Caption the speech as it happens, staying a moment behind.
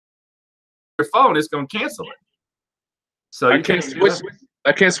your phone, it's going to cancel it. So I can't switch.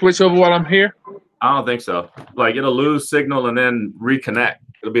 I can't switch over while I'm here. I don't think so. Like it'll lose signal and then reconnect.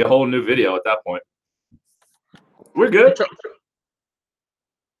 It'll be a whole new video at that point. We're good.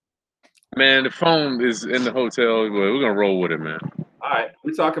 Man, the phone is in the hotel. We're gonna roll with it, man. All right,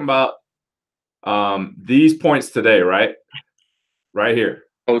 we're talking about these points today, right? Right here.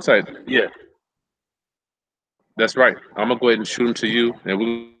 Hold tight. Yeah, that's right. I'm gonna go ahead and shoot them to you, and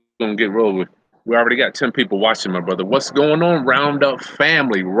we're gonna get rolled with. We already got 10 people watching, my brother. What's going on? Round up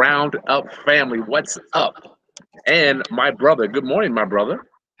family. Round up family. What's up? And my brother. Good morning, my brother.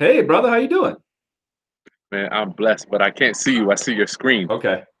 Hey, brother, how you doing? Man, I'm blessed, but I can't see you. I see your screen.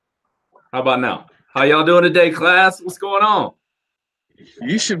 Okay. How about now? How y'all doing today, class? What's going on?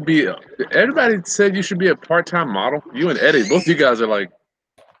 You should be. Everybody said you should be a part-time model. You and Eddie, both you guys are like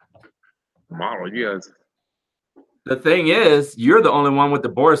model. You guys. The thing is, you're the only one with the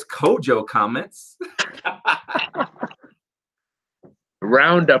Boris Kojo comments.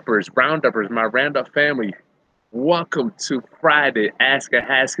 Rounduppers, my roundup family. Welcome to Friday Ask a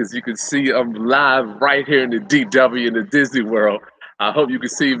Haskins. You can see I'm live right here in the DW in the Disney World. I hope you can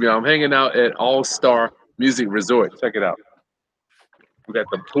see me. I'm hanging out at All Star Music Resort. Check it out. We got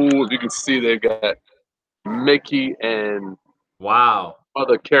the pool. You can see they got Mickey and wow,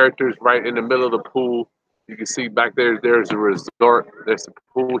 other characters right in the middle of the pool. You can see back there. There's a resort. There's a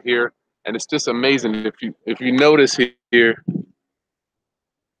pool here, and it's just amazing. If you notice here,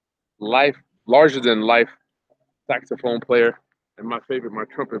 larger than life saxophone player, and my favorite, my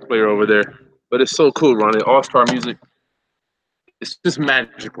trumpet player over there. But it's so cool, Ronnie. All Star Music. It's just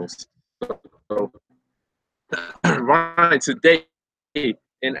magical. So, Ronnie, today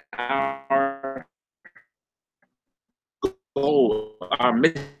in our goal, our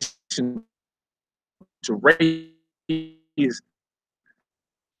mission to raise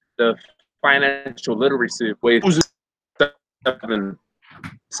the financial literacy with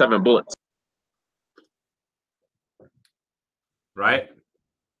seven bullets. Right?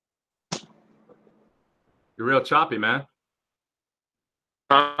 You're real choppy, man.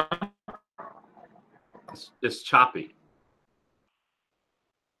 It's choppy.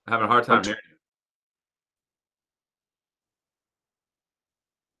 I'm having a hard time hearing you.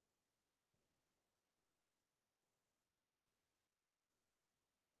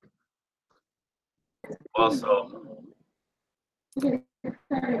 Also,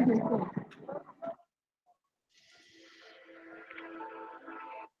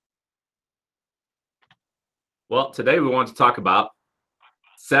 well, today we want to talk about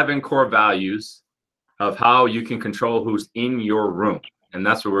 7 core values of how you can control who's in your room. And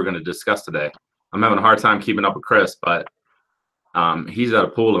that's what we're going to discuss today. I'm having a hard time keeping up with Chris, but he's at a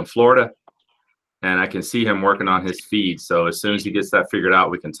pool in Florida, and I can see him working on his feed. So as soon as he gets that figured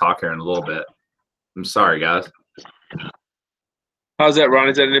out, we can talk here in a little bit. I'm sorry, guys. How's that, Ron?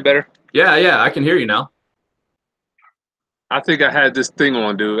 Is that any better? Yeah, I can hear you now. I think I had this thing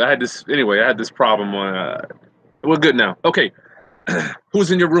on, dude. I had this problem on. We're good now. Okay.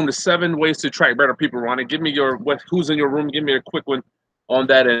 Who's in your room? The 7 ways to attract better people, Ronnie. Give me who's in your room. Give me a quick one on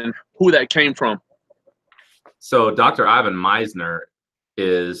that and who that came from. So Dr. Ivan Meisner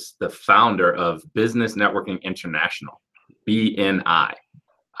is the founder of Business Networking International, BNI.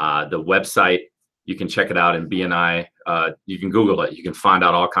 The website, you can check it out in BNI. You can Google it. You can find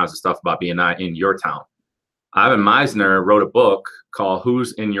out all kinds of stuff about BNI in your town. Ivan Meisner wrote a book called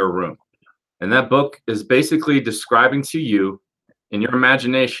Who's in Your Room? And that book is basically describing to you, in your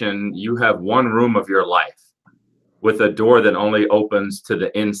imagination, you have one room of your life with a door that only opens to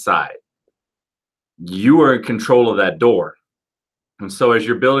the inside. You are in control of that door. And so as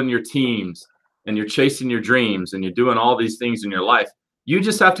you're building your teams and you're chasing your dreams and you're doing all these things in your life, you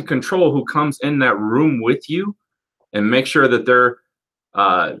just have to control who comes in that room with you and make sure that they're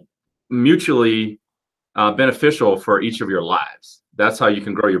mutually beneficial for each of your lives. That's how you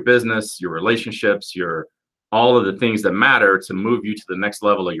can grow your business, your relationships, all of the things that matter to move you to the next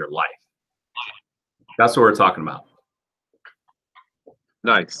level of your life. That's what we're talking about.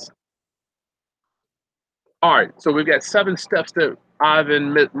 Nice. All right, so we've got 7 steps that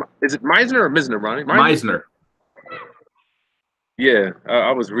Ivan, is it Meisner or Misner, Ronnie? Meisner. Yeah,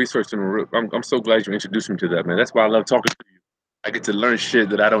 I was researching. I'm so glad you introduced me to that, man. That's why I love talking to you. I get to learn shit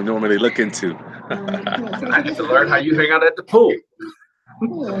that I don't normally look into. I get to learn how you hang out at the pool.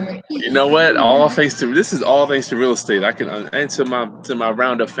 You know what? This is all thanks to real estate. I can answer to my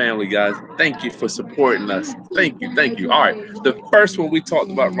roundup family, guys. Thank you for supporting us. Thank you. All right, the first one we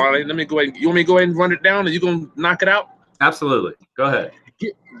talked about, Ronnie. Let me go ahead. You want me to go ahead and run it down? Are you gonna knock it out? Absolutely. Go ahead.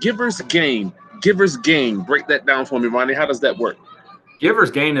 Giver's gain. Break that down for me, Ronnie. How does that work?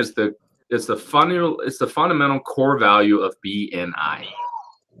 Giver's gain is It's the fundamental core value of BNI.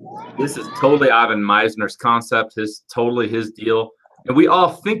 This is totally Ivan Meisner's concept, totally his deal. And we all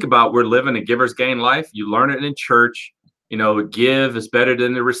think about we're living a giver's gain life. You learn it in church, give is better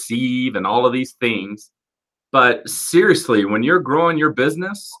than to receive and all of these things. But seriously, when you're growing your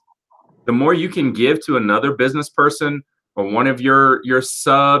business, the more you can give to another business person or one of your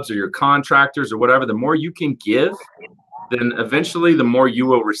subs or your contractors or whatever, the more you can give, then eventually the more you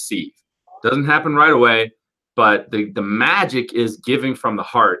will receive. Doesn't happen right away, but the magic is giving from the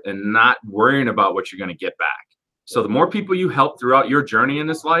heart and not worrying about what you're going to get back. So the more people you help throughout your journey in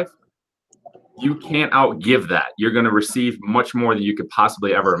this life, you can't outgive that. You're going to receive much more than you could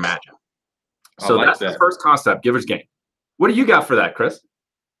possibly ever imagine. So that's the first concept, giver's gain. What do you got for that, Chris?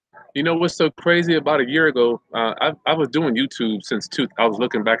 You know what's so crazy? About a year ago, I was doing YouTube I was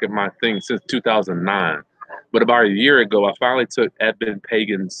looking back at my thing since 2009. But about a year ago, I finally took Eben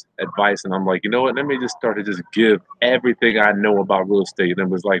Pagan's advice, and I'm like, you know what? Let me just start to just give everything I know about real estate. And it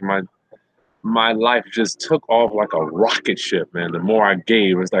was like my life just took off like a rocket ship, man. The more I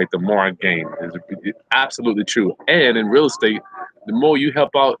gave, it's like the more I gained. It's absolutely true. And in real estate, the more you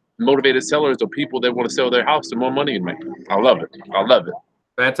help out motivated sellers or people that want to sell their house, the more money you make. I love it. I love it.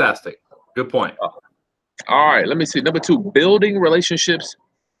 Fantastic. Good point. All right, let me see. Number 2, building relationships.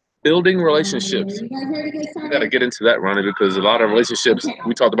 Building relationships. I got to get into that, Ronnie, because a lot of relationships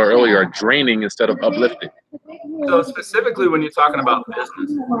we talked about earlier are draining instead of uplifting. So specifically when you're talking about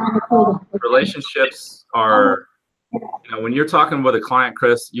business, relationships are, when you're talking with a client,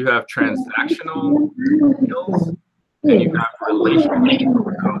 Chris, you have transactional skills and you have relationships.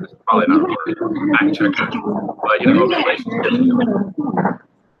 It's probably not a word, fact checker, but relationships.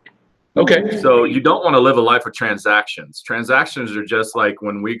 Okay. So you don't want to live a life of transactions. Transactions are just like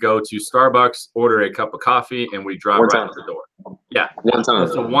when we go to Starbucks, order a cup of coffee, and we drive right out the door. Yeah. One time.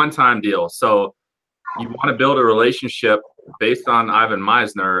 It's a one-time deal. So you want to build a relationship based on Ivan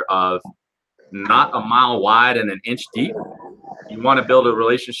Meisner of not a mile wide and an inch deep. You want to build a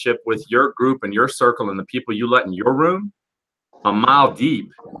relationship with your group and your circle and the people you let in your room a mile deep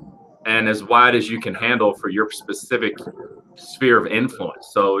and as wide as you can handle for your specific sphere of influence.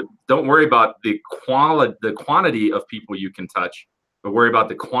 So don't worry about the quantity of people you can touch, but worry about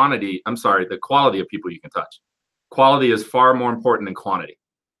the quality of people you can touch. Quality is far more important than quantity.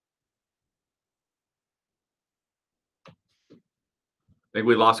 I think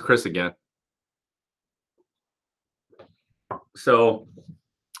we lost Chris again. So,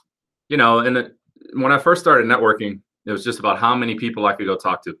 when I first started networking, it was just about how many people I could go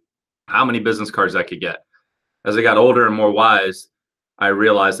talk to, how many business cards I could get. As I got older and more wise, I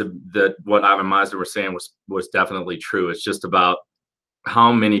realized that what Ivan Meisner was saying was definitely true. It's just about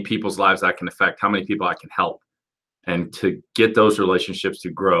how many people's lives I can affect, how many people I can help, and to get those relationships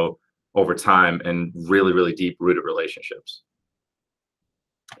to grow over time and really, really deep-rooted relationships.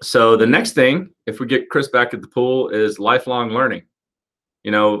 So the next thing, if we get Chris back at the pool, is lifelong learning.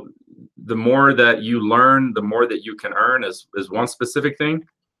 The more that you learn, the more that you can earn is one specific thing.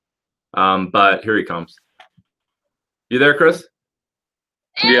 But here he comes. You there, Chris?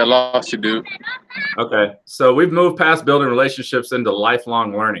 Yeah, I lost you, dude. Okay, so we've moved past building relationships into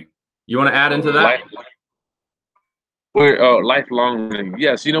lifelong learning. You want to add into that? Lifelong learning.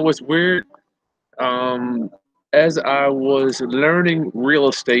 Yes. You know what's weird? As I was learning real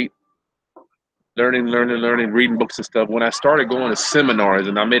estate, learning, reading books and stuff, when I started going to seminars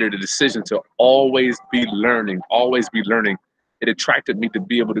and I made it a decision to always be learning, it attracted me to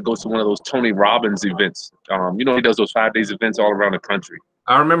be able to go to one of those Tony Robbins events. He does those 5 days events all around the country.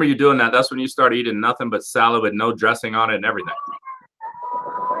 I remember you doing that. That's when you started eating nothing but salad with no dressing on it and everything.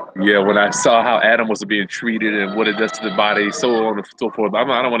 Yeah, when I saw how animals are being treated and what it does to the body, so on and so forth. I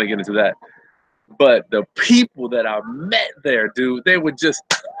don't want to get into that. But the people that I met there, dude, they were just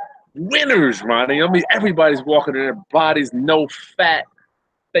winners, Ronnie. I mean, everybody's walking in their bodies, no fat,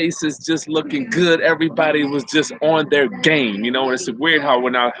 faces just looking good. Everybody was just on their game, And it's weird how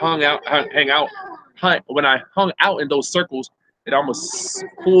when I hung out in those circles, it almost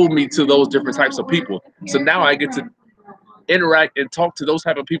pulled me to those different types of people. So now I get to interact and talk to those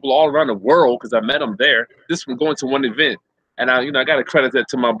type of people all around the world because I met them there. Just from going to one event, and I got to credit that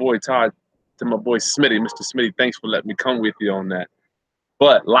to my boy Todd, to my boy Smitty, Mr. Smitty. Thanks for letting me come with you on that.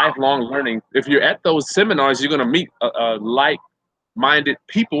 But lifelong learning. If you're at those seminars, you're gonna meet like-minded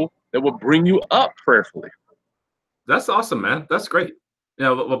people that will bring you up prayerfully. That's awesome, man. That's great.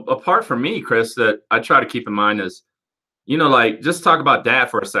 Apart from me, Chris, that I try to keep in mind is, just talk about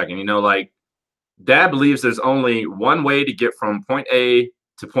Dad for a second. Dad believes there's only one way to get from point A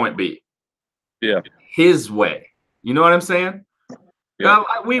to point B. Yeah. His way. You know what I'm saying? Yeah.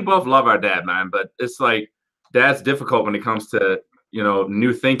 We both love our dad, man, but it's like dad's difficult when it comes to,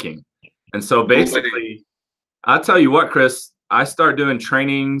 new thinking. And so basically, I'll tell you what, Chris, I start doing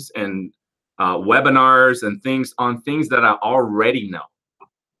trainings and webinars and things on things that I already know.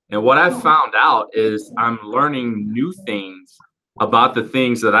 And what I've found out is I'm learning new things about the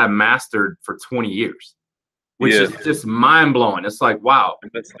things that I mastered for 20 years, which is just mind blowing. It's like, wow.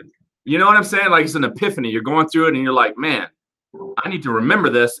 You know what I'm saying? Like, it's an epiphany. You're going through it and you're like, man, I need to remember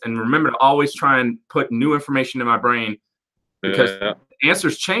this and remember to always try and put new information in my brain, because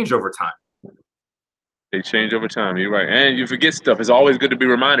answers change over time. They change over time. You're right. And you forget stuff. It's always good to be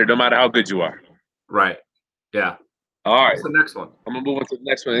reminded, no matter how good you are. Right. Yeah. All right. What's the next one? I'm going to move on to the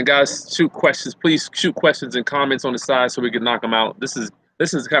next one. And guys, shoot questions. Please shoot questions and comments on the side so we can knock them out. This is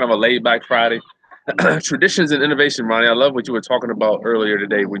kind of a laid-back Friday. Traditions and innovation, Ronnie. I love what you were talking about earlier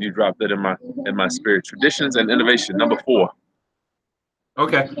today when you dropped it in my spirit. Traditions and innovation, number 4.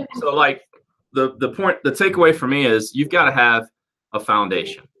 Okay. So like the takeaway for me is you've got to have a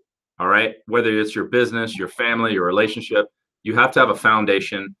foundation. All right. Whether it's your business, your family, your relationship, you have to have a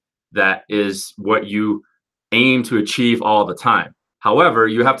foundation that is what you aim to achieve all the time. However,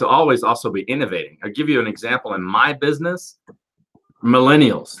 you have to always also be innovating. I'll give you an example. In my business,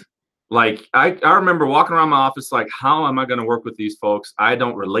 millennials. Like I remember walking around my office like, how am I going to work with these folks? I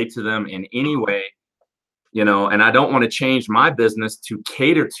don't relate to them in any way, and I don't want to change my business to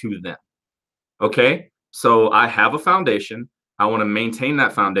cater to them. Okay. So I have a foundation. I want to maintain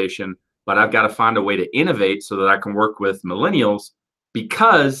that foundation, but I've got to find a way to innovate so that I can work with millennials,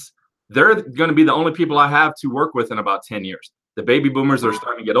 because they're going to be the only people I have to work with in about 10 years. The baby boomers are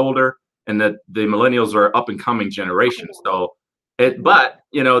starting to get older, and the millennials are up and coming generation. So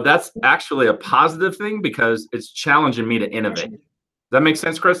that's actually a positive thing because it's challenging me to innovate. Does that make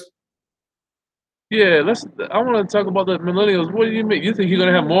sense, Chris? Yeah, I want to talk about the millennials. What do you mean? You think you're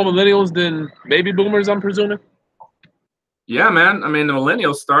going to have more millennials than baby boomers, I'm presuming? Yeah, man. I mean, the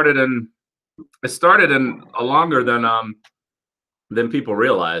millennials started in longer than people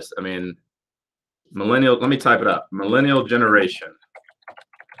realize. I mean, millennial, let me type it up. Millennial generation.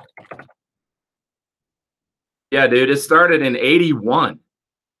 Yeah, dude, it started in 81.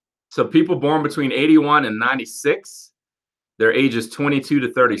 So people born between 81 and 96, their ages 22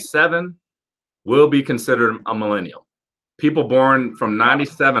 to 37 will be considered a millennial. People born from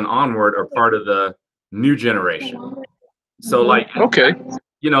 97 onward are part of the new generation. So like, okay.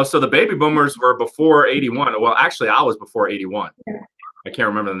 So the baby boomers were before 81. Well, actually, I was before 81. I can't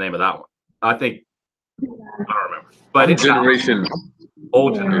remember the name of that one. I don't remember. But it's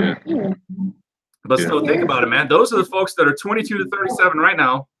old generation. Yeah. But still think about it, man. Those are the folks that are 22 to 37 right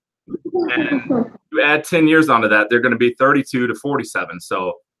now. And you add 10 years onto that, they're going to be 32 to 47.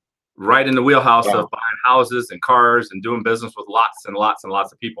 So right in the wheelhouse of buying houses and cars and doing business with lots and lots and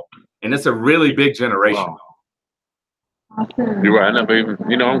lots of people. And it's a really big generation. Wow. You're right.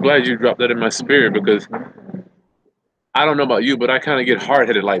 I'm glad you dropped that in my spirit, because I don't know about you, but I kind of get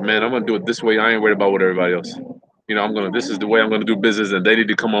hard-headed. Like, man, I'm gonna do it this way. I ain't worried about what everybody else. This is the way I'm gonna do business, and they need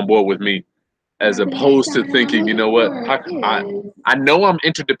to come on board with me, as opposed to thinking, you know what? I know I'm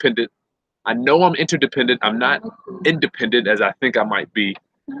interdependent. I'm not independent as I think I might be.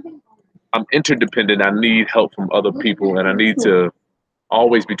 I'm interdependent. I need help from other people, and I need to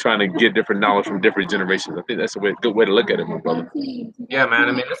always be trying to get different knowledge from different generations. I think that's a good way to look at it, my brother. Yeah, man.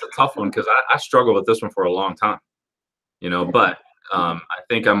 I mean, it's a tough one because I struggled with this one for a long time, but I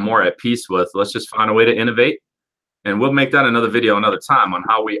think I'm more at peace with, let's just find a way to innovate. And we'll make that another video another time on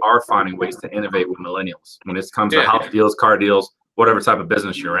how we are finding ways to innovate with millennials when it comes to house deals, car deals, whatever type of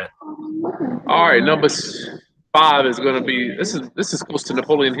business you're in. All right, number 5 is going to be, this is close to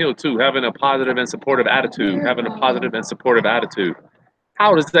Napoleon Hill too, having a positive and supportive attitude.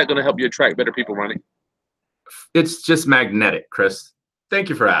 How is that going to help you attract better people, Ronnie? It's just magnetic, Chris. Thank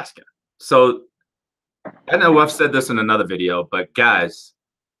you for asking. So I know I've said this in another video, but guys,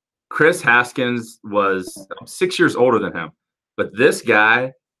 Chris Haskins was 6 years older than him, but this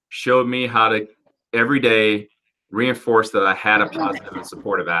guy showed me how to every day reinforce that I had a positive and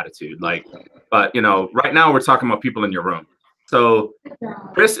supportive attitude. But right now we're talking about people in your room. So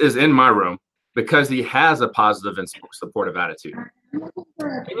Chris is in my room because he has a positive and supportive attitude.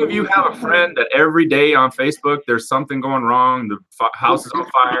 Any of you have a friend that every day on Facebook there's something going wrong, the house is on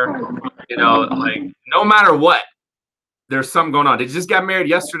fire, no matter what, there's something going on. They just got married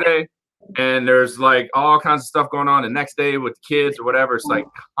yesterday and there's like all kinds of stuff going on the next day with kids or whatever. It's like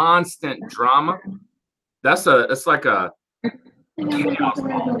constant drama. It's like a chaos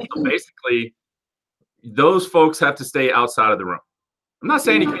ball. So basically, those folks have to stay outside of the room. I'm not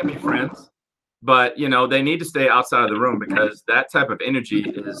saying you can't be friends, but you know, they need to stay outside of the room because that type of energy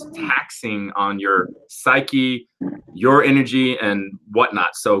is taxing on your psyche, your energy, and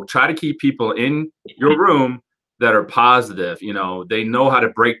whatnot. So try to keep people in your room that are positive. You know, they know how to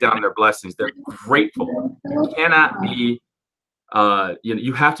break down their blessings. They're grateful. You cannot be you know,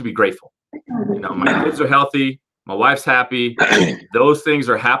 you have to be grateful. You know, my kids are healthy, my wife's happy, those things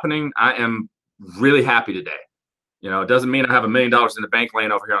are happening. I am really happy today. You know, it doesn't mean I have $1 million in the bank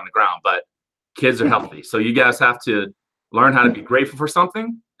laying over here on the ground, but kids are healthy. So you guys have to learn how to be grateful for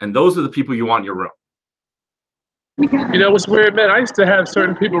something, and those are the people you want in your room. You know what's weird, man? I used to have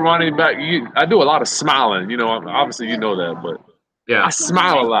certain people running back. I do a lot of smiling. You know, obviously you know that, but Yeah, I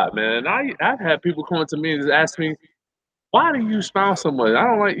smile a lot, man. I've had people come to me and just ask me, "Why do you smile so much? I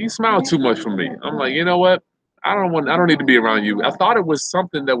don't like you smile too much for me." I'm like, you know what? I don't need to be around you. I thought it was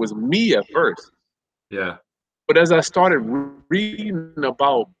something that was me at first. yeah. But as I started reading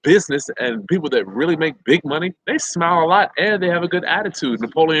about business and people that really make big money, they smile a lot and they have a good attitude.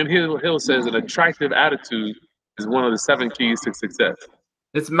 Napoleon Hill says an attractive attitude is one of the 7 keys to success.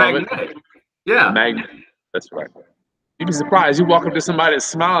 It's magnetic. Yeah. Magnet. That's right. You'd be surprised. You walk up to somebody that's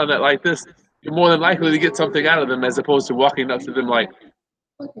smiling at like this, you're more than likely to get something out of them as opposed to walking up to them like,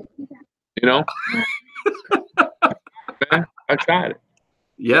 you know, man, I tried it.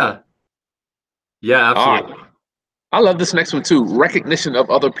 Yeah. Yeah, All absolutely. right. I love this next one too. Recognition of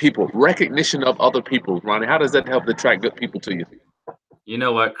other people. Recognition of other people. Ronnie, how does that help attract good people to you? You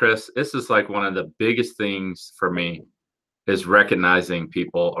know what, Chris? This is like one of the biggest things for me is recognizing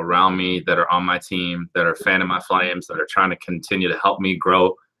people around me that are on my team, that are fanning my flames, that are trying to continue to help me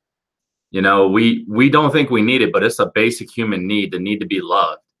grow. You know, we don't think we need it, but it's a basic human need, the need to be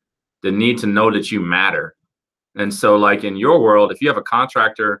loved, the need to know that you matter. And so, like in your world, if you have a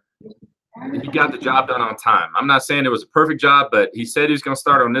contractor, he got the job done on time. I'm not saying it was a perfect job, but he said he was going to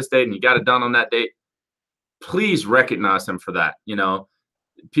start on this date and he got it done on that date. Please recognize him for that. You know,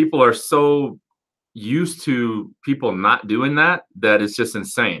 people are so used to people not doing that it's just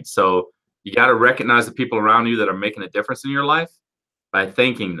insane. So you got to recognize the people around you that are making a difference in your life by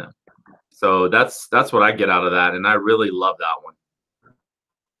thanking them. So that's what I get out of that, and I really love that one.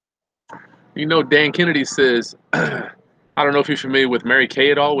 You know, Dan Kennedy says, I don't know if you're familiar with Mary Kay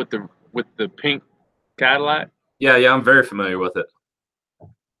at all, with the pink Cadillac. Yeah, I'm very familiar with it.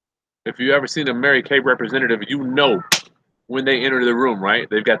 If you ever seen a Mary Kay representative, you know when they enter the room, right?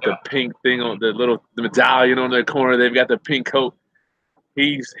 They've got the pink thing on the medallion on their corner. They've got the pink coat.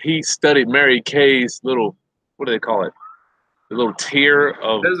 He studied Mary Kay's little, what do they call it? The little tier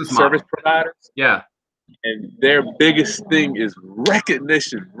of Business service model. providers. Yeah. And their biggest thing is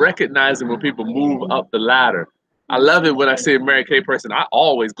recognition, recognizing when people move up the ladder. I love it when I see a Mary Kay person. I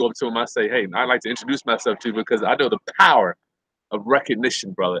always go up to them. I say, hey, I'd like to introduce myself to you because I know the power of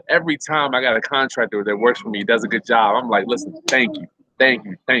recognition, brother. Every time I got a contractor that works for me, does a good job, I'm like, listen, thank you, thank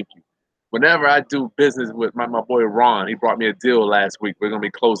you, thank you. Whenever I do business with my boy Ron, he brought me a deal last week. We're gonna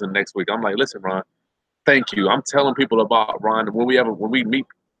be closing next week. I'm like, listen, Ron, thank you. I'm telling people about Ron. When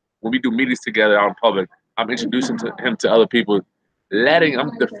we do meetings together out in public, I'm introducing him to other people,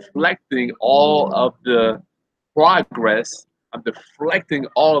 I'm deflecting all of the progress. I'm deflecting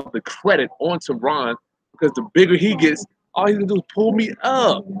all of the credit onto Ron because the bigger he gets, all he's gonna do is pull me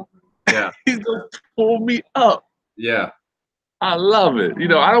up. Yeah. He's gonna pull me up. Yeah. I love it. You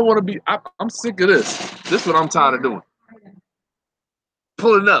know, I don't want to be. I'm sick of this. This is what I'm tired of doing.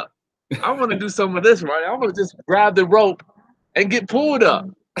 Pulling up. I want to do some of this, right? I want to just grab the rope and get pulled up.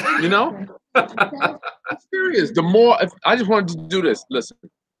 You know? I'm serious. The more I just wanted to do this. Listen,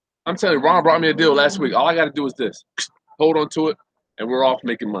 I'm telling you, Ron brought me a deal last week. All I got to do is this: hold on to it, and we're off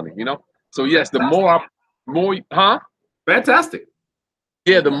making money. You know? So yes, the Fantastic.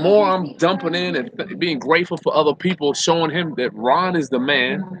 Yeah, the more I'm dumping in and being grateful for other people, showing him that Ron is the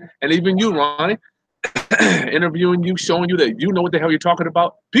man, and even you, Ronnie, interviewing you, showing you that you know what the hell you're talking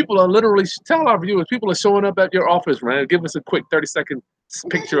about. People are literally, tell our viewers, people are showing up at your office, man. Give us a quick 30-second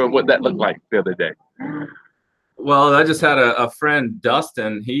picture of what that looked like the other day. Well, I just had a friend,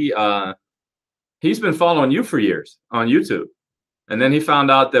 Dustin. He's been following you for years on YouTube. And then he found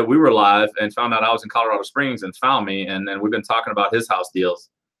out that we were live and found out I was in Colorado Springs and found me. And then we've been talking about his house deals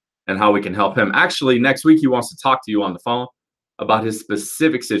and how we can help him. Actually, next week he wants to talk to you on the phone about his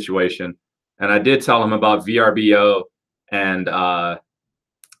specific situation. And I did tell him about VRBO and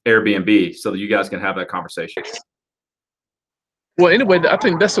Airbnb so that you guys can have that conversation. Well, anyway, I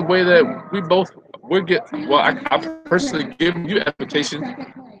think that's the way that I personally give you applications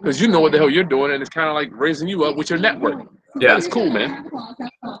because you know what the hell you're doing, and it's kind of like raising you up with your network. Yeah, that's cool, man.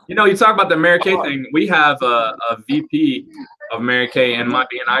 You know, you talk about the Mary Kay thing. We have a VP of Mary Kay in my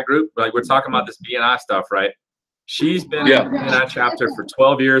BNI group. Like we're talking about this BNI stuff, right? She's been in the BNI chapter for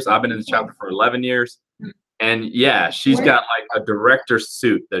 12 years. I've been in the chapter for 11 years. And yeah, she's got like a director's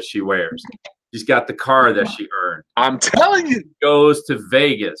suit that she wears. She's got the car that she earned. I'm telling you. She goes to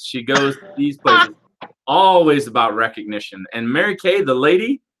Vegas. She goes to these places. Always about recognition. And Mary Kay, the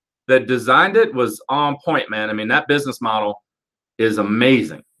lady that designed it, was on point, man. I mean, that business model is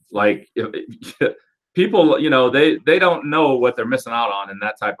amazing. Like people, you know, they don't know what they're missing out on in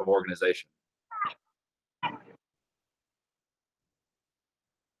that type of organization.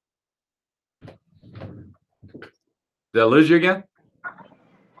 Did I lose you again?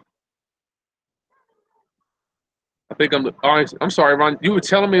 I think I'm sorry, Ron. You were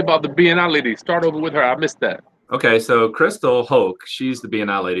telling me about the BNI lady. Start over with her. I missed that. Okay, so Crystal Hoke, she's the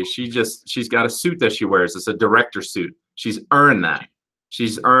BNI lady. She's got a suit that she wears. It's a director suit. She's earned that.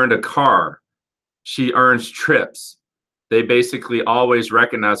 She's earned a car. She earns trips. They basically always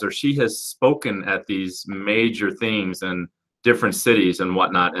recognize her. She has spoken at these major things in different cities and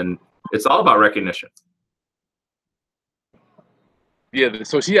whatnot, and it's all about recognition. Yeah,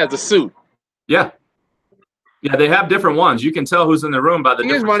 so she has a suit. Yeah. Yeah, they have different ones. You can tell who's in the room by the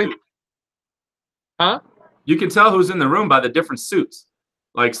different suits. Huh? You can tell who's in the room by the different suits.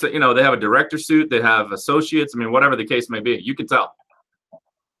 Like, so, you know, they have a director suit, they have associates. I mean, whatever the case may be, you can tell.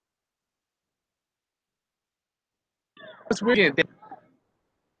 It's weird.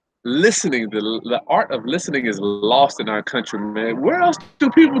 Listening, the art of listening is lost in our country, man. Where else do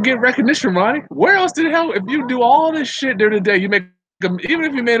people get recognition, Ronnie? Where else the hell, if you do all this shit during the day, you make them, even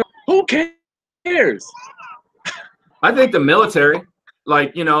if you made them, who cares? I think the military,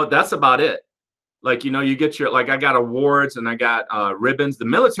 like, you know, that's about it. Like, you know, you get your, like, I got awards and I got ribbons. The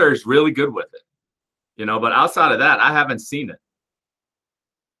military is really good with it, you know, but outside of that, I haven't seen it.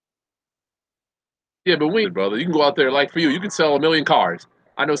 Yeah, but brother, you can go out there, like for you can sell 1 million cars.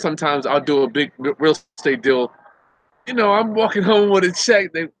 I know sometimes I'll do a big real estate deal. You know, I'm walking home with a check.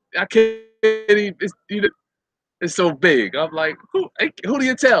 I can't even, it's so big. I'm like, who do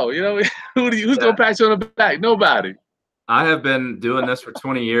you tell? You know, who's gonna pat you on the back? Nobody. I have been doing this for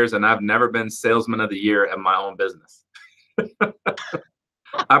 20 years and I've never been salesman of the year at my own business.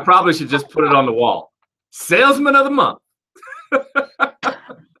 I probably should just put it on the wall. Salesman of the month.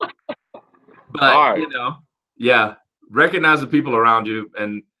 But, you know, yeah, recognize the people around you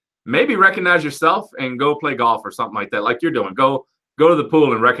and maybe recognize yourself and go play golf or something like that, like you're doing. Go to the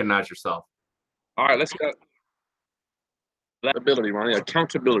pool and recognize yourself. All right, let's go. Accountability, Ronnie.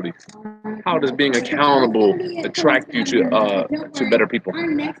 Accountability. How does being accountable attract you to better people?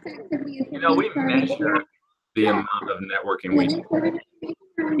 You know, we measure the amount of networking we do.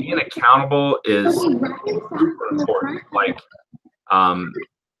 Being accountable is super important. Like,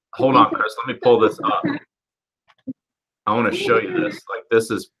 hold on, Chris. Let me pull this up. I want to show you this. Like,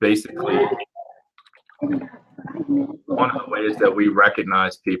 this is basically one of the ways that we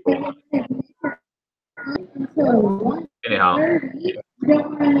recognize people. Anyhow, probably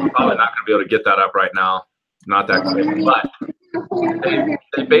not going to be able to get that up right now. Not that quick, but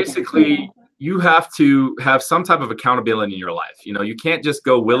they basically, you have to have some type of accountability in your life. You know, you can't just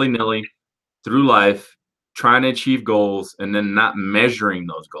go willy-nilly through life trying to achieve goals and then not measuring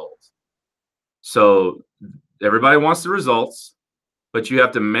those goals. So everybody wants the results, but you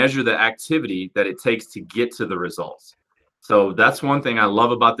have to measure the activity that it takes to get to the results. So that's one thing I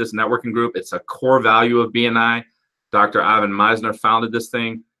love about this networking group. It's a core value of BNI. Dr. Ivan Meisner founded this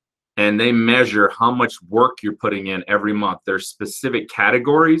thing, and they measure how much work you're putting in every month. There's specific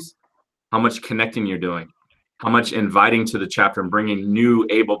categories, how much connecting you're doing, how much inviting to the chapter and bringing new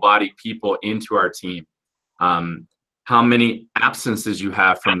able-bodied people into our team, how many absences you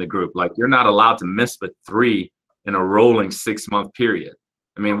have from the group. Like, you're not allowed to miss but 3 in a rolling 6-month period.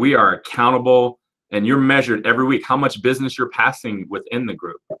 I mean, we are accountable, and you're measured every week how much business you're passing within the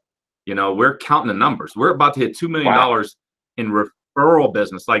group. You know, we're counting the numbers. We're about to hit $2 million in referral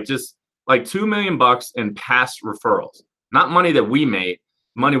business, like just like $2 million in past referrals, not money that we made,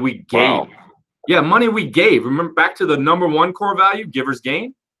 money we gave. Wow. Yeah, money we gave. Remember, back to the #1 core value, givers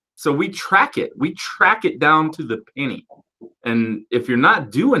gain. So we track it. We track it down to the penny. And if you're not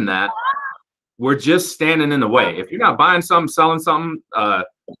doing that, we're just standing in the way. If you're not buying something, selling something,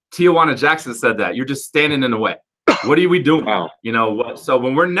 Tijuana Jackson said that, you're just standing in the way. What are we doing? Wow. You know what? So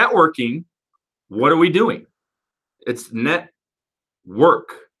when we're networking, what are we doing? It's net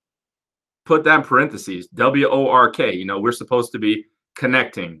work. Put that in parentheses, WORK. You know, we're supposed to be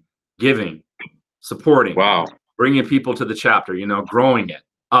connecting, giving, supporting, bringing people to the chapter, you know, growing it,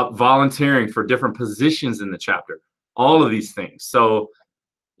 volunteering for different positions in the chapter, all of these things. So,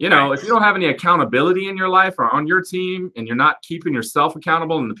 if you don't have any accountability in your life or on your team, and you're not keeping yourself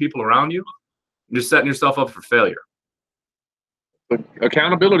accountable and the people around you, you're just setting yourself up for failure. But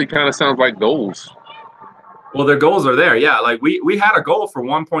accountability kind of sounds like goals. Well, their goals are there. Yeah. Like we had a goal for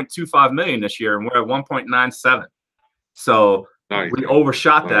 1.25 million this year, and we're at 1.97. So Nice. we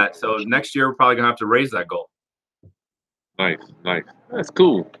overshot that. So next year we're probably gonna have to raise that goal. Nice. That's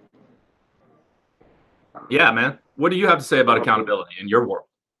cool. Yeah, man. What do you have to say about accountability in your world?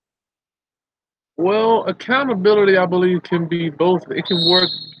 Well, accountability, I believe, can be both. It can work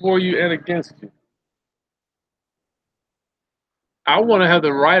for you and against you. I want to have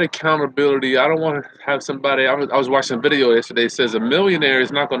the right accountability. I don't want to have somebody. I was watching a video yesterday. It says a millionaire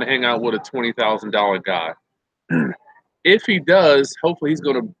is not going to hang out with a $20,000 guy. If he does, hopefully he's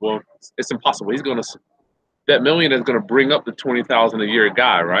going to. Well, it's impossible. He's going to. That millionaire is going to bring up the 20,000 a year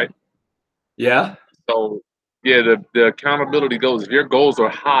guy, right? Yeah. So, yeah, the accountability goes. If your goals are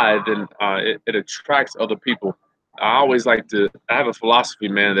high, then it attracts other people. I always like to. I have a philosophy,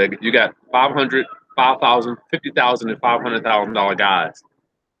 man, that you got 500, 5,000, 50,000, and $500,000 guys.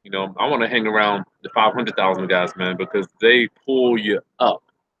 I want to hang around the 500,000 guys, man, because they pull you up.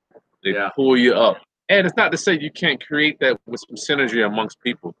 They pull you up. And it's not to say you can't create that with some synergy amongst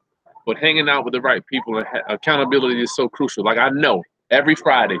people, but hanging out with the right people and accountability is so crucial. Like I know every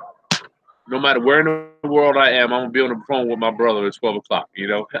Friday, no matter where in the world I am, I'm gonna be on the phone with my brother at 12 o'clock.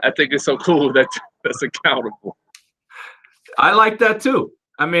 I think it's so cool that that's accountable. I like that too.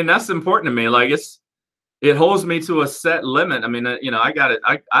 I mean, that's important to me. Like it holds me to a set limit. I mean, I got it.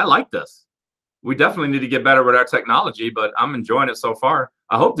 I like this. We definitely need to get better with our technology, but I'm enjoying it so far.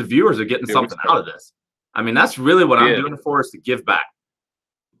 I hope the viewers are getting something out of this. I mean, that's really what I'm doing it for, is to give back.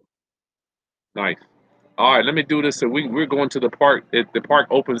 Nice. All right, let me do this. So we're going to the park. The park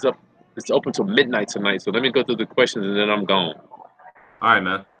opens up. It's open till midnight tonight. So let me go through the questions and then I'm gone. All right,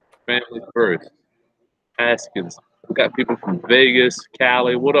 man. Family first. Haskins. We got people from Vegas,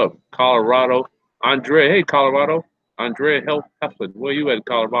 Cali. What up? Colorado. Andre. Hey, Colorado. Andre Heflin. Where you at,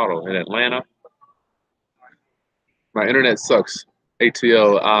 Colorado? In Atlanta. My internet sucks.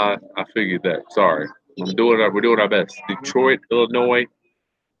 ATL. I figured that. Sorry. We're doing our best. Detroit, Illinois.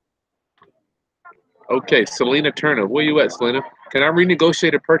 Okay, Selena Turner. Where you at, Selena? Can I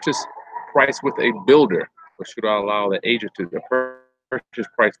renegotiate a purchase price with a builder, or should I allow the agent to purchase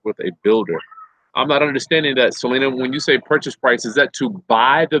price with a builder? I'm not understanding that, Selena. When you say purchase price, is that to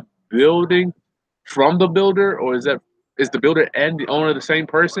buy the building from the builder, or is the builder and the owner the same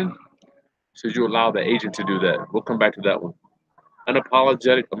person? Should you allow the agent to do that? We'll come back to that one.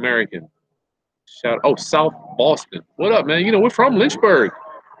 Unapologetic American. South Boston. What up, man? We're from Lynchburg.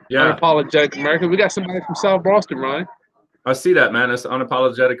 Yeah. Unapologetic American. We got somebody from South Boston, Ryan. I see that, man. It's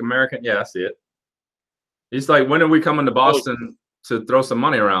Unapologetic American. Yeah, I see it. He's like, when are we coming to Boston to throw some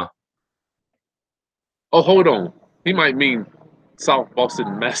money around? Oh, hold on. He might mean South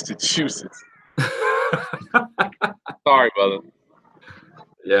Boston, Massachusetts. Sorry, brother.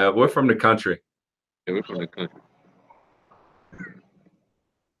 Yeah, we're from the country. Yeah, we're from the country.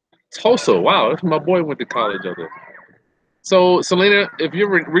 Tulsa. Wow, that's my boy went to college out there. So, Selena, if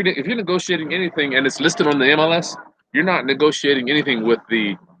you're negotiating anything and it's listed on the MLS, you're not negotiating anything with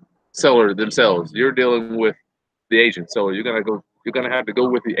the seller themselves. You're dealing with the agent. So you're gonna have to go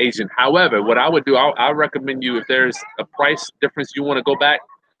with the agent. However, what I would do, I recommend you, if there's a price difference you want to go back,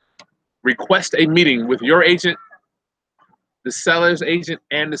 request a meeting with your agent, the seller's agent,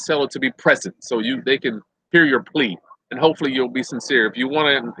 and the seller to be present, so they can hear your plea, and hopefully you'll be sincere. If you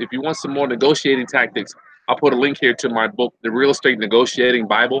want some more negotiating tactics, I'll put a link here to my book, The Real Estate Negotiating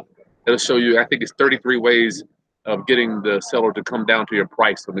Bible. It'll show you, I think it's 33 ways of getting the seller to come down to your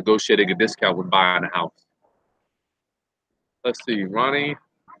price, or negotiating a discount when buying a house. Let's see, Ronnie.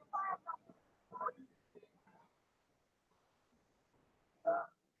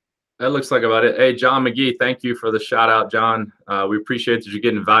 That looks like about it. Hey, John McGee, thank you for the shout out, John. We appreciate that you're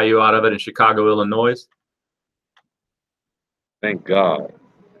getting value out of it in Chicago, Illinois. Thank God.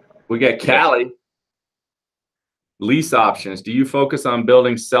 We got Cali. Lease options. Do you focus on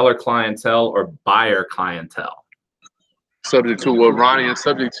building seller clientele or buyer clientele? Subject to what Ronnie and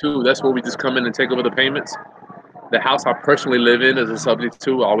subject to, that's where we just come in and take over the payments. The house I personally live in is a subject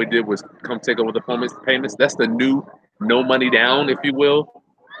to. All we did was come take over the payments. That's the new no money down, if you will,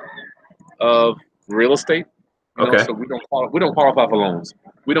 of real estate. So we don't qualify for loans.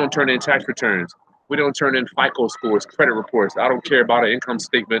 We don't turn in tax returns. We don't turn in FICO scores, credit reports. I don't care about an income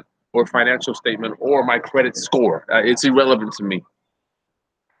statement or financial statement or my credit score. It's irrelevant to me.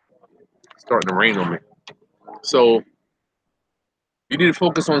 It's starting to rain on me. So you need to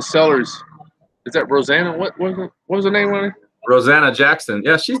focus on sellers. Is that Rosanna? What was her name, Ronnie? Rosanna Jackson.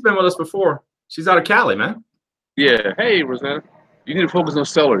 Yeah, she's been with us before. She's out of Cali, man. Yeah. Hey, Rosanna. You need to focus on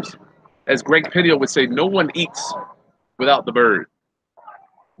sellers. As Greg Penio would say, no one eats without the bird.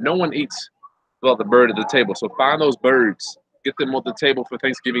 No one eats without the bird at the table. So find those birds, get them on the table for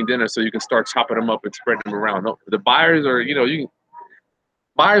Thanksgiving dinner, so you can start chopping them up and spreading them around. No, the buyers are,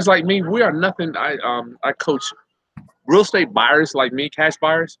 buyers like me. We are nothing. I coach real estate buyers like me, cash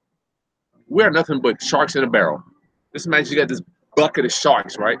buyers. We are nothing but sharks in a barrel. Just imagine you got this bucket of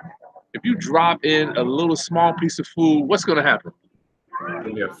sharks, right? If you drop in a little small piece of food, what's going to happen? It's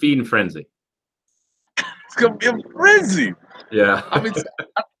gonna be a feeding frenzy. It's going to be a frenzy. Yeah. I mean,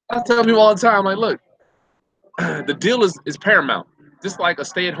 I tell people all the time, like, look, the deal is paramount. Just like a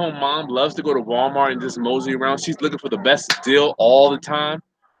stay-at-home mom loves to go to Walmart and just mosey around, she's looking for the best deal all the time.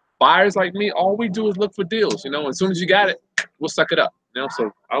 Buyers like me, all we do is look for deals. As soon as you got it, we'll suck it up.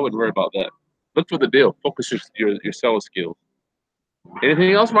 So I wouldn't worry about that. Look for the deal. Focus your seller skills.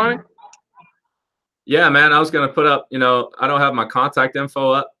 Anything else, Ronnie? Yeah, man. I was gonna put up. I don't have my contact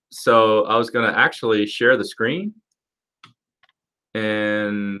info up, so I was gonna actually share the screen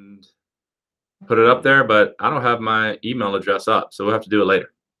and put it up there, but I don't have my email address up, so we'll have to do it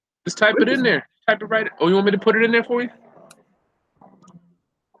later. Just type it in there. Type it right. Oh, you want me to put it in there for you?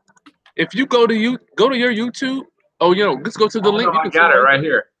 If you go to your YouTube. Oh, just go to the link. I got it right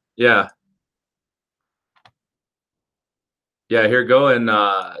here. Yeah. Yeah, here go, and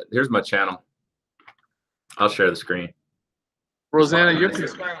here's my channel. I'll share the screen. Rosanna, you're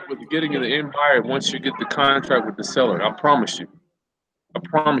concerned with getting in the end buyer once you get the contract with the seller. I promise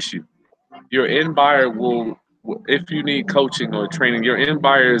you. Your end buyer will, if you need coaching or training, your end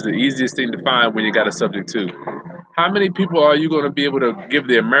buyer is the easiest thing to find when you got a subject to. How many people are you going to be able to give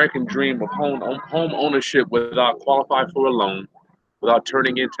the American dream of home ownership without qualifying for a loan, without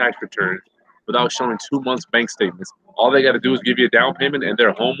turning in tax returns, without showing 2 months bank statements? All they got to do is give you a down payment and they're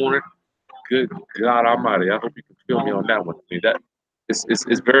a homeowner. Good God Almighty! I hope you can feel me on that one. I mean, that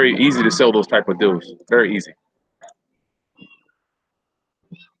it's very easy to sell those type of deals. Very easy.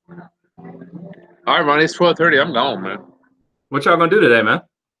 All right, Ronnie, it's 12:30. I'm gone, man. What y'all gonna do today, man?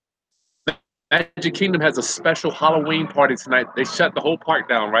 Magic Kingdom has a special Halloween party tonight. They shut the whole park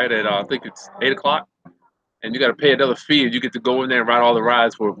down right at I think it's 8 o'clock, and you got to pay another fee, and you get to go in there and ride all the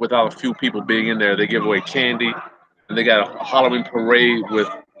rides without a few people being in there. They give away candy, and they got a Halloween parade with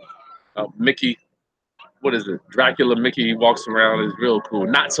Mickey. What is it? Dracula Mickey. He walks around. It's real cool.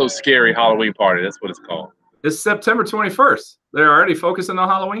 Not so scary Halloween party. That's what it's called. It's September 21st. They're already focusing on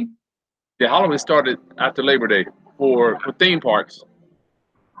Halloween? Yeah, Halloween started after Labor Day for theme parks.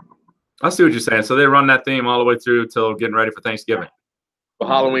 I see what you're saying. So they run that theme all the way through till getting ready for Thanksgiving. For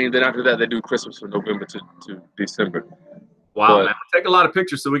Halloween, then after that, they do Christmas from November to December. Wow, man. Take a lot of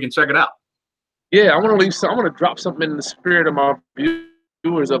pictures so we can check it out. Yeah, I want to drop something in the spirit of our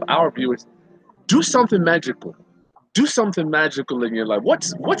viewers. Do something magical. Do something magical in your life.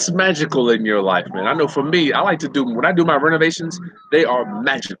 What's magical in your life, man? I know for me, I like to do, when I do my renovations, they are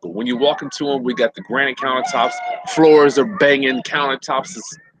magical. When you walk into them, we got the granite countertops, floors are banging, countertops,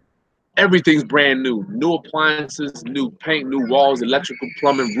 everything's brand new. New appliances, new paint, new walls, electrical,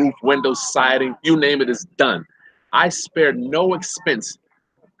 plumbing, roof, windows, siding, you name it, it's done. I spared no expense.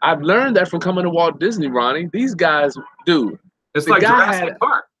 I've learned that from coming to Walt Disney, Ronnie. These guys, dude. It's like Jurassic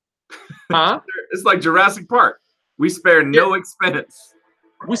Park. Huh? It's like Jurassic Park. We spare no expense.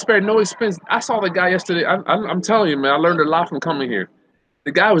 We spared no expense. I saw the guy yesterday. I'm telling you, man, I learned a lot from coming here.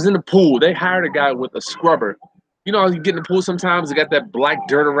 The guy was in the pool. They hired a guy with a scrubber. You know, you get in the pool sometimes, you got that black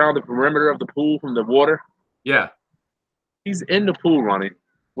dirt around the perimeter of the pool from the water. Yeah. He's in the pool, Ronnie,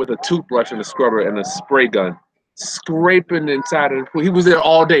 with a toothbrush and a scrubber and a spray gun, scraping inside of the pool. He was there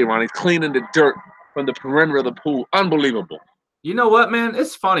all day, Ronnie, cleaning the dirt from the perimeter of the pool. Unbelievable. You know what, man?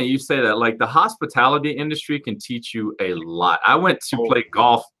 It's funny you say that. Like, the hospitality industry can teach you a lot. I went to play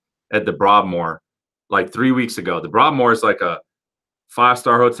golf at the Broadmoor like 3 weeks ago. The Broadmoor is like a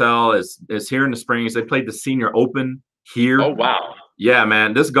 5-star hotel. Is here in the Springs. They played the Senior Open here. Oh, wow. Yeah,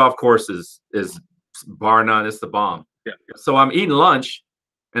 man. This golf course is bar none. It's the bomb. Yeah. So I'm eating lunch,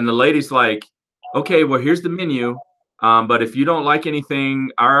 and the lady's like, okay, well, here's the menu. But if you don't like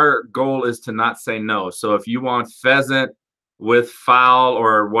anything, our goal is to not say no. So if you want pheasant with fowl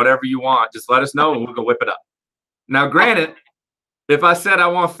or whatever you want, just let us know and we'll go whip it up. Now, granted, if I said I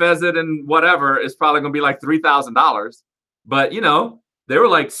want pheasant and whatever, it's probably going to be like $3,000. But, you know, they were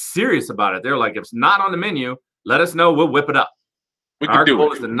like serious about it. They were like, if it's not on the menu, let us know. We'll whip it up. Our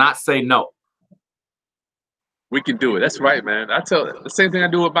goal is to not say no. We can do it. That's right, man. I tell the same thing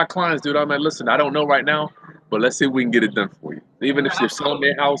I do with my clients, dude. I'm like, listen, I don't know right now, but let's see if we can get it done for you. Even if you're selling me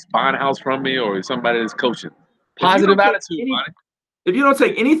a house, buying a house from me, or somebody that's coaching. Positive attitude, Ronnie. If you don't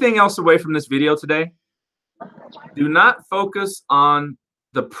take anything else away from this video today, do not focus on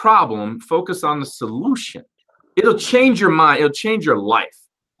the problem, focus on the solution. It'll change your mind, it'll change your life.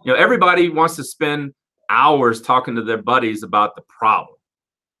 You know, everybody wants to spend hours talking to their buddies about the problem.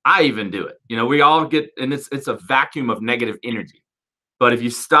 I even do it. You know, we all get, and it's a vacuum of negative energy. But if you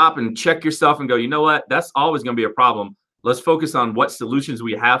stop and check yourself and go, you know what, that's always going to be a problem. Let's focus on what solutions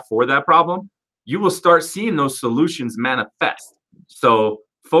we have for that problem. You will start seeing those solutions manifest. So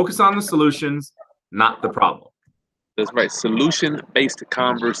focus on the solutions, not the problem. That's right. Solution-based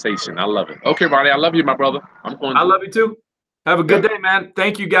conversation. I love it. Okay, Ronnie, I love you, my brother. I love you too. Have a good day, man.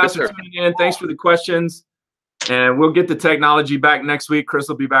 Thank you guys for tuning in. Thanks for the questions. And we'll get the technology back next week. Chris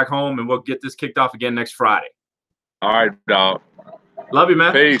will be back home, and we'll get this kicked off again next Friday. All right, dog. Love you,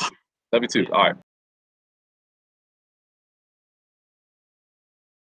 man. Peace. Love you too. All right.